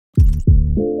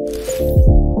अस्सलाम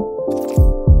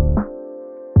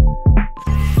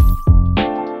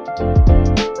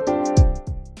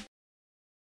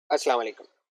वालेकुम,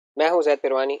 मैं हूं ज़ैद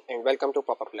पिरवानी and welcome to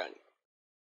popup learning.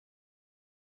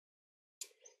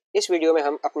 इस वीडियो में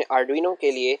हम अपने आर्डुइनो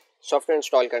के लिए सॉफ्टवेयर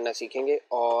इंस्टॉल करना सीखेंगे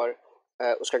और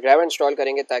उसका ड्राइवर इंस्टॉल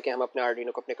करेंगे ताकि हम अपने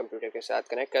आर्डुइनो को अपने कंप्यूटर के साथ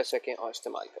कनेक्ट कर सकें और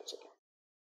इस्तेमाल कर सकें।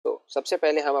 तो सबसे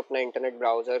पहले हम अपना इंटरनेट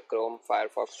ब्राउज़र क्रोम,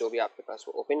 फायरफॉक्स जो भी आपके पास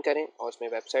वो ओपन करें और उसमें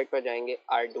वेबसाइट पर जाएंगे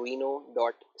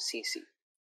arduino.cc।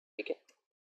 ठीक है,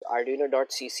 तो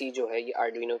arduino.cc जो है ये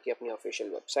आर्डुइनो की अपनी ऑफिशियल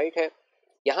वेबसाइट है।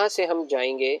 यहाँ से हम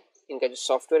जाएंगे, इनका जो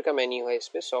सॉफ्टवेयर का मेन्यू है इस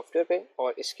पर सॉफ्टवेयर पे,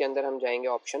 और इसके अंदर हम जाएंगे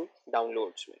ऑप्शन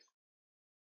डाउनलोड्स में।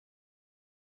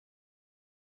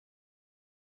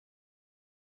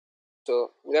 तो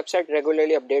वेबसाइट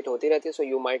रेगुलरली अपडेट होती रहती है, so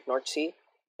you might not see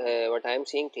what I am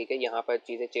seeing. ठीक है, यहाँ पर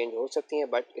चीज़ें चेंज हो सकती हैं,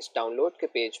 बट इस डाउनलोड के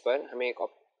पेज पर हमें एक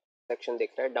सेक्शन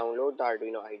दिख रहा है, डाउनलोड द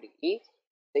आर्डुइनो IDE।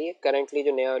 तो ये करंटली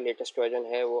जो नया लेटेस्ट वर्जन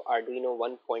है वो आर्डुइनो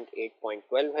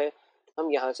 1.8.12 है।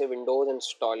 हम यहाँ से Windows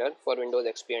installer for Windows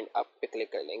XP and up पे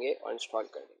क्लिक कर लेंगे और इंस्टॉल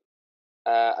कर लेंगे।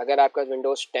 अगर आपका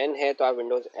विंडोज़ 10 है तो आप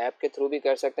विंडोज़ ऐप के थ्रू भी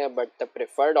कर सकते हैं, but the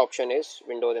preferred option is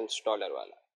Windows installer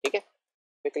वाला। ठीक है,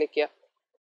 पे क्लिक किया।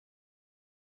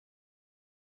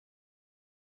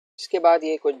 इसके बाद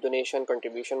ये कुछ डोनेशन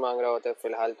कंट्रीब्यूशन मांग रहा होता है,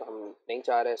 फिलहाल तो हम नहीं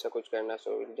चाह रहे ऐसा कुछ करना,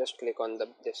 so just click on the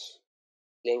this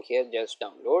link here, just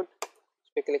download, इस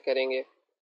पर क्लिक करेंगे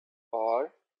और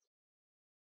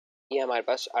ये हमारे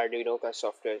पास आर्डुइनो का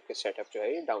सॉफ्टवेयर के सेटअप जो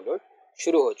है ये डाउनलोड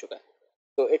शुरू हो चुका है।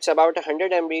 So it's about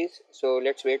 100 MBs. So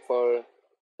let's wait for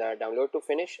the download to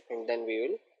finish and then we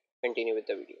will continue with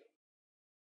the video.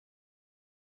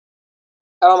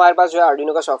 अब हमारे पास जो है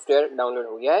आर्डुइनो का सॉफ्टवेयर डाउनलोड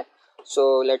हो गया है।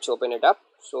 So let's open it up.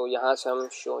 सो यहाँ से हम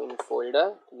शो इन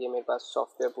फोल्डर, ये मेरे पास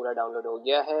सॉफ्टवेयर पूरा डाउनलोड हो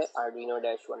गया है, आर्डुइनो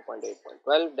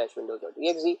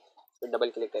 -1.8.12-windows.exe। तो डबल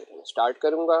क्लिक करके मैं स्टार्ट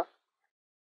करूँगा।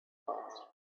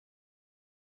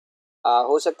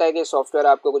 हो सकता है कि सॉफ्टवेयर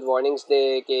आपको कुछ वार्निंग्स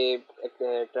दे कि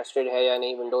ट्रस्टेड है या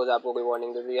नहीं, विंडोज़ आपको कोई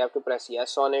वार्निंग दे, तो you have to press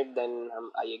yes on it, then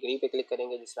हम आई एग्री पे क्लिक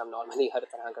करेंगे, जिससे हम नॉर्मली हर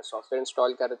तरह का सॉफ्टवेयर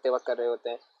इंस्टॉल करते वक्त कर रहे होते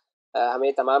हैं।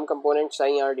 हमें तमाम कंपोनेंट्स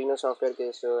चाहिए आर्डुइनो सॉफ्टवेयर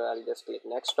के, सो I just click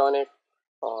next on it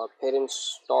और फिर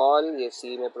इंस्टॉल, ये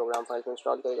सी में प्रोग्राम फाइल को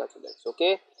इंस्टॉल करेगा, तो दैट्स ओके।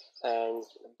 एंड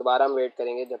दोबारा हम वेट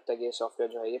करेंगे जब तक ये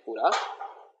सॉफ्टवेयर जो है ये पूरा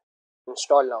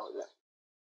इंस्टॉल ना हो जाए।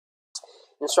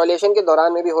 इंस्टॉलेशन के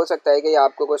दौरान में भी हो सकता है कि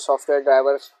आपको कोई सॉफ्टवेयर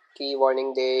ड्राइवर की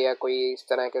वार्निंग दे या कोई इस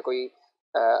तरह का कोई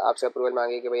आपसे अप्रूवल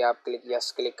मांगे कि भाई आप क्लिक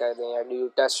यस क्लिक कर दें, या do you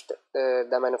test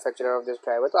the manufacturer of this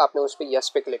driver, तो आपने उस पर यस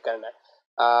पे क्लिक करना है।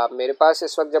 मेरे पास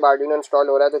इस वक्त जब आर्डुइनो इंस्टॉल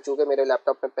हो रहा है, तो चूँकि मेरे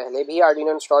लैपटॉप में पहले भी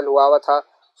आर्डुइनो इंस्टॉल हुआ था,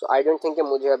 सो आई डोंट थिंक कि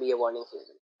मुझे अभी ये वार्निंग्स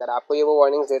देगी। अगर आपको ये वो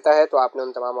वार्निंग्स देता है तो आपने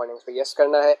उन तमाम वार्निंग्स पे यस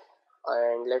करना है।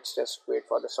 And let's just wait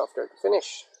for the software to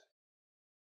finish.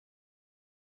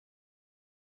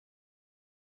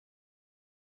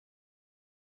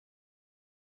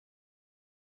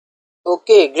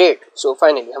 Okay great, so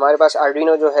finally हमारे पास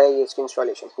आर्डुइनो जो है ये इसकी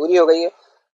इंस्टॉलेशन पूरी हो गई है।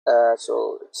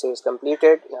 So it's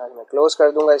completed. यहाँ मैं क्लोज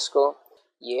कर दूंगा इसको।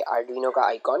 ये आर्डुइनो का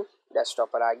आइकॉन डेस्कटॉप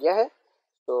पर आ गया है।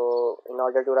 तो in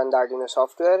order to run the Arduino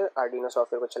software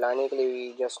को चलाने के लिए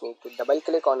we just need to double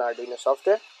click on Arduino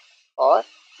software और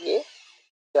ये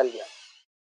चल गया।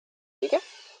 ठीक है,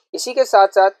 इसी के साथ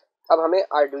साथ अब हमें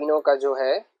आर्डुइनो का जो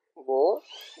है वो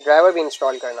ड्राइवर भी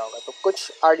इंस्टॉल करना होगा। तो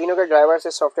कुछ आर्डुइनो के ड्राइवर्स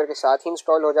इस सॉफ्टवेयर के साथ ही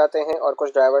इंस्टॉल हो जाते हैं, और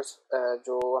कुछ ड्राइवर्स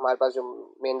जो हमारे पास जो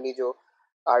मेनली जो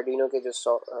आर्डुइनो के जो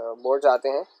बोर्ड्स आते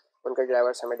हैं उनके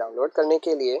ड्राइवर्स हमें डाउनलोड करने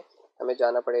के लिए हमें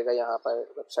जाना पड़ेगा यहाँ पर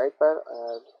वेबसाइट पर।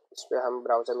 इस पर हम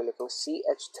ब्राउज़र में लिखेंगे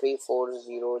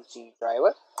CH340G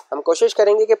ड्राइवर। हम कोशिश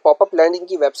करेंगे कि पॉपअप लर्निंग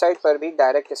की वेबसाइट पर भी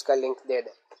डायरेक्ट इसका लिंक दे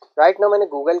दें। राइट नाउ मैंने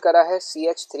गूगल करा है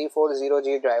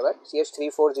CH340G ड्राइवर।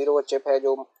 CH340 वो चिप है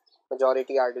जो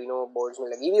मेजॉरिटी आर्डुइनो बोर्ड्स में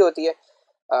लगी हुई होती है।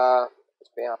 इस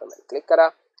पर यहाँ पर मैंने क्लिक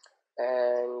करा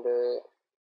एंड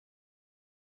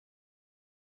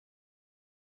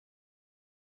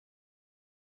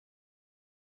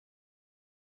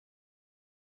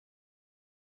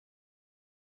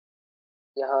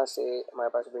यहाँ से हमारे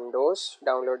पास Windows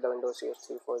download the Windows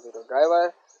CH340 driver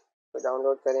तो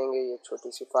डाउनलोड करेंगे। ये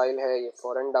छोटी सी फाइल है, ये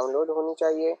फ़ौरन डाउनलोड होनी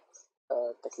चाहिए,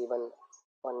 तकरीबन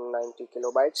 190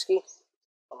 किलोबाइट्स की।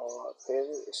 और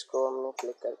फिर इसको हमने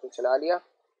क्लिक करके चला लिया।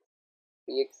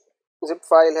 ये जिप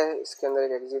फाइल है, इसके अंदर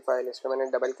एक एक्जी फाइल है, इस पर मैंने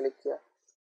डबल क्लिक किया।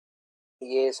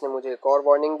 ये इसने मुझे एक और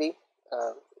वार्निंग दी,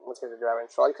 मुझे ड्राइवर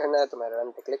इंस्टॉल करना है, तो मैं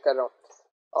रन पे क्लिक कर रहा हूँ।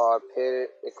 और फिर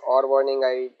एक और warning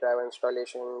I, driver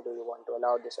installation, do you want to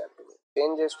allow this app to make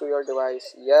changes to your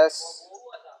device, yes.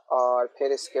 और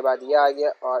फिर इसके बाद ये आ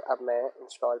गया और अब मैं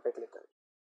इंस्टॉल पे क्लिक करूँ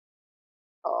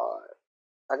और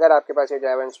अगर आपके पास ये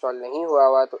ड्राइवर इंस्टॉल नहीं हुआ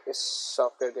हुआ तो इस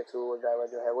सॉफ्टवेयर के थ्रू वो ड्राइवर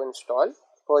जो है वो इंस्टॉल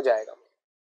हो जाएगा।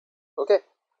 ओके,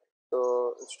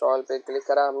 तो इंस्टॉल पे क्लिक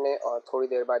करा हमने और थोड़ी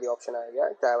देर बाद ये ऑप्शन आ गया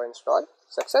driver install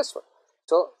successful.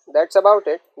 So that's about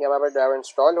it, ये हमारे पास ड्राइवर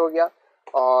इंस्टॉल हो गया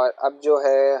और अब जो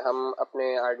है हम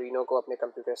अपने आर्डुइनो को अपने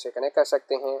कंप्यूटर से कनेक्ट कर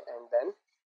सकते हैं एंड देन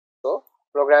तो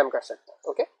प्रोग्राम कर सकते हैं।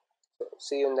 Okay, so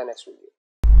see you in the next video.